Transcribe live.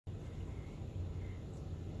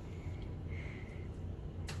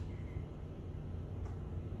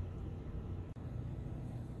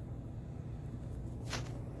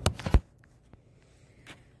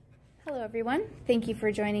Hello everyone, thank you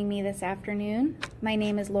for joining me this afternoon. My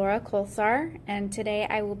name is Laura Kolsar, and today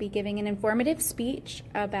I will be giving an informative speech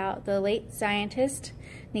about the late scientist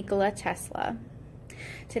Nikola Tesla.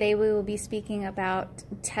 Today we will be speaking about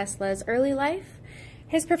Tesla's early life,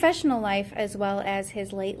 his professional life, as well as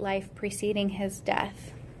his late life preceding his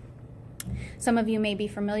death. Some of you may be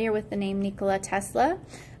familiar with the name Nikola Tesla.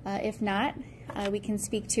 If not, we can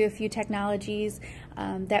speak to a few technologies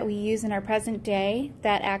that we use in our present day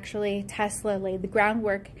that actually Tesla laid the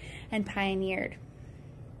groundwork and pioneered.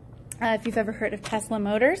 If you've ever heard of Tesla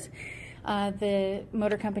Motors, the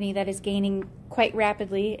motor company that is gaining quite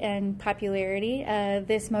rapidly in popularity,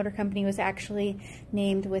 this motor company was actually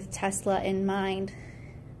named with Tesla in mind.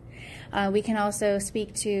 We can also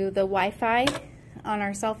speak to the Wi-Fi on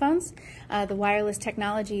our cell phones. The wireless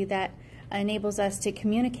technology that enables us to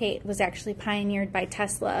communicate was actually pioneered by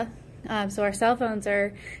Tesla. So our cell phones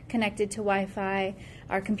are connected to Wi-Fi,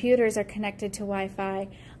 our computers are connected to Wi-Fi.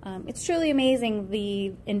 It's truly amazing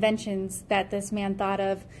the inventions that this man thought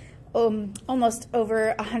of almost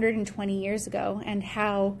over 120 years ago and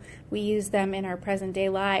how we use them in our present day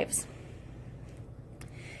lives.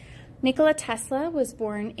 Nikola Tesla was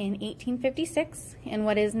born in 1856 in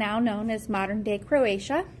what is now known as modern-day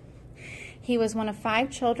Croatia. He was one of 5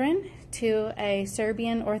 children to a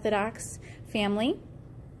Serbian Orthodox family.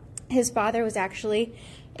 His father was actually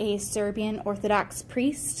a Serbian Orthodox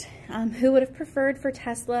priest who would have preferred for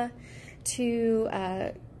Tesla to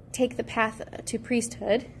take the path to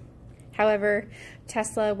priesthood. However,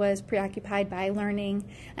 Tesla was preoccupied by learning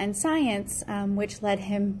and science, which led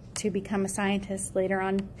him to become a scientist later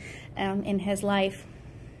on in his life.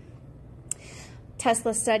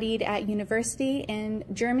 Tesla studied at university in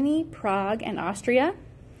Germany, Prague, and Austria.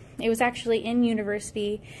 It was actually in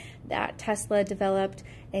university that Tesla developed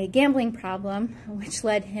a gambling problem, which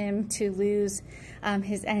led him to lose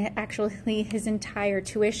his entire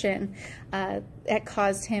tuition. That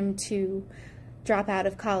caused him to drop out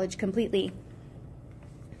of college completely.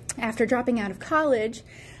 After dropping out of college,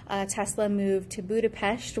 Tesla moved to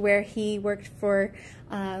Budapest, where he worked for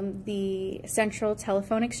the Central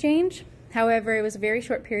Telephone Exchange. However, it was a very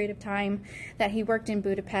short period of time that he worked in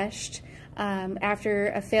Budapest. After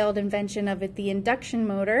a failed invention of the induction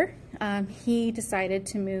motor, he decided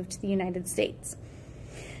to move to the United States.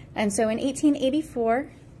 And so in 1884,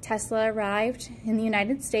 Tesla arrived in the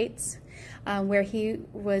United States, where he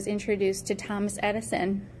was introduced to Thomas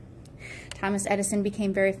Edison. Thomas Edison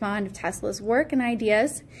became very fond of Tesla's work and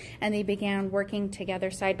ideas, and they began working together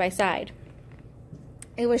side by side.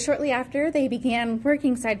 It was shortly after they began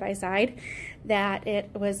working side by side that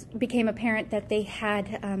it became apparent that they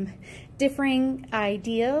had differing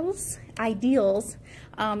ideals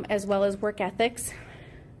as well as work ethics.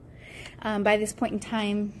 By this point in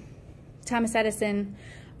time, Thomas Edison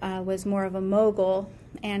was more of a mogul,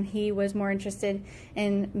 and he was more interested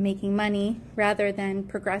in making money rather than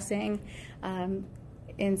progressing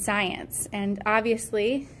in science. And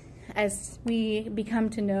obviously, as we come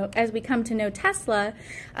to know Tesla,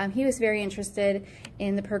 he was very interested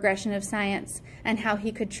in the progression of science and how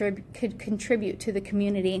he could contribute to the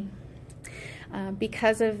community.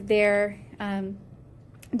 Because of their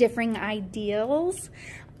differing ideals,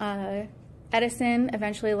 Edison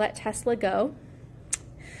eventually let Tesla go.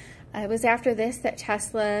 It was after this that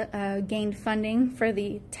Tesla gained funding for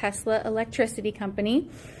the Tesla Electricity Company.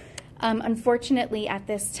 Unfortunately, at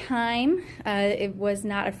this time, it was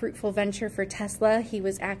not a fruitful venture for Tesla. He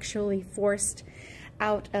was actually forced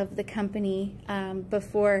out of the company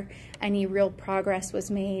before any real progress was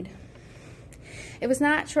made. It was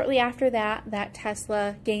not shortly after that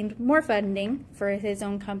Tesla gained more funding for his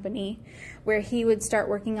own company, where he would start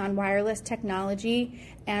working on wireless technology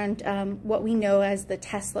and what we know as the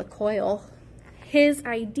Tesla coil. His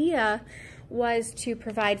idea was to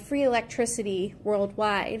provide free electricity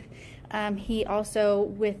worldwide. He also,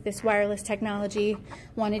 with this wireless technology,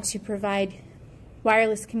 wanted to provide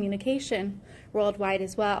wireless communication worldwide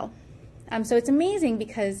as well. So it's amazing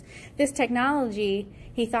because this technology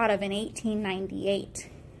he thought of in 1898,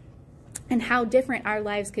 and how different our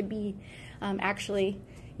lives could be actually,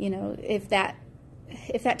 you know, if that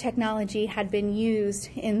technology had been used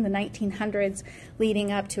in the 1900s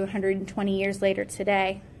leading up to 120 years later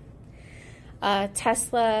today.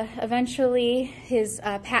 Tesla, eventually, his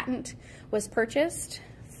patent was purchased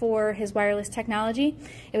for his wireless technology.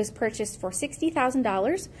 It was purchased for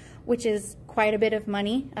 $60,000, which is quite a bit of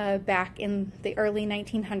money back in the early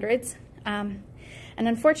 1900s. And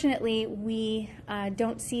unfortunately, we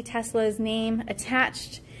don't see Tesla's name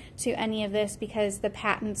attached to any of this because the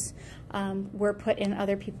patents were put in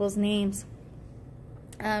other people's names.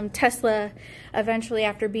 Tesla, eventually,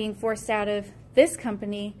 after being forced out of this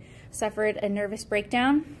company, suffered a nervous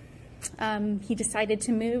breakdown. He decided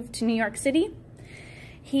to move to New York City.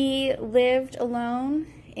 He lived alone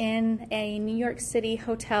in a New York City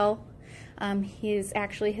hotel. His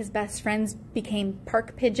best friends became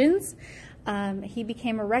park pigeons. He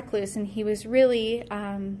became a recluse, and he was really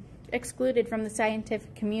excluded from the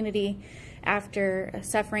scientific community after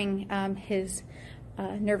suffering his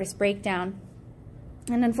nervous breakdown.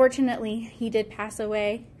 And unfortunately, he did pass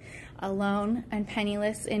away alone and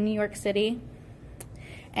penniless in New York City.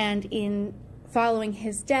 And in following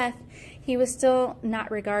his death, he was still not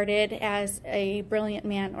regarded as a brilliant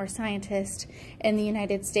man or scientist in the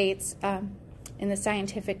United States, in the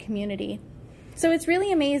scientific community. So it's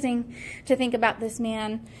really amazing to think about this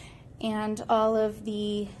man and all of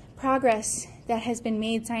the progress that has been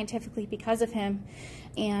made scientifically because of him,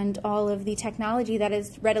 and all of the technology that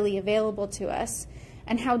is readily available to us,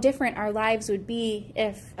 and how different our lives would be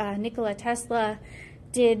if Nikola Tesla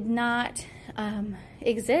did not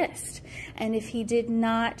exist, and if he did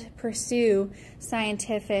not pursue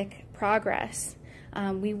scientific progress.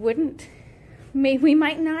 We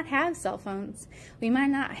might not have cell phones. We might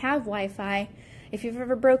not have Wi-Fi. If you've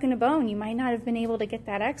ever broken a bone, you might not have been able to get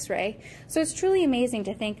that x-ray. So it's truly amazing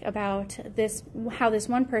to think about this, how this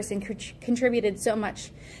one person contributed so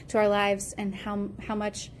much to our lives, and how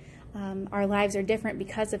much our lives are different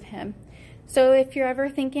because of him. So if you're ever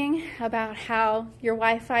thinking about how your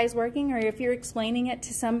Wi-Fi is working, or if you're explaining it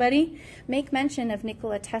to somebody, make mention of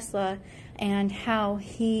Nikola Tesla and how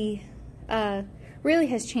he really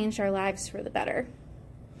has changed our lives for the better.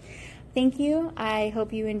 Thank you. I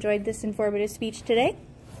hope you enjoyed this informative speech today,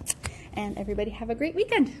 and everybody have a great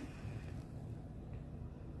weekend.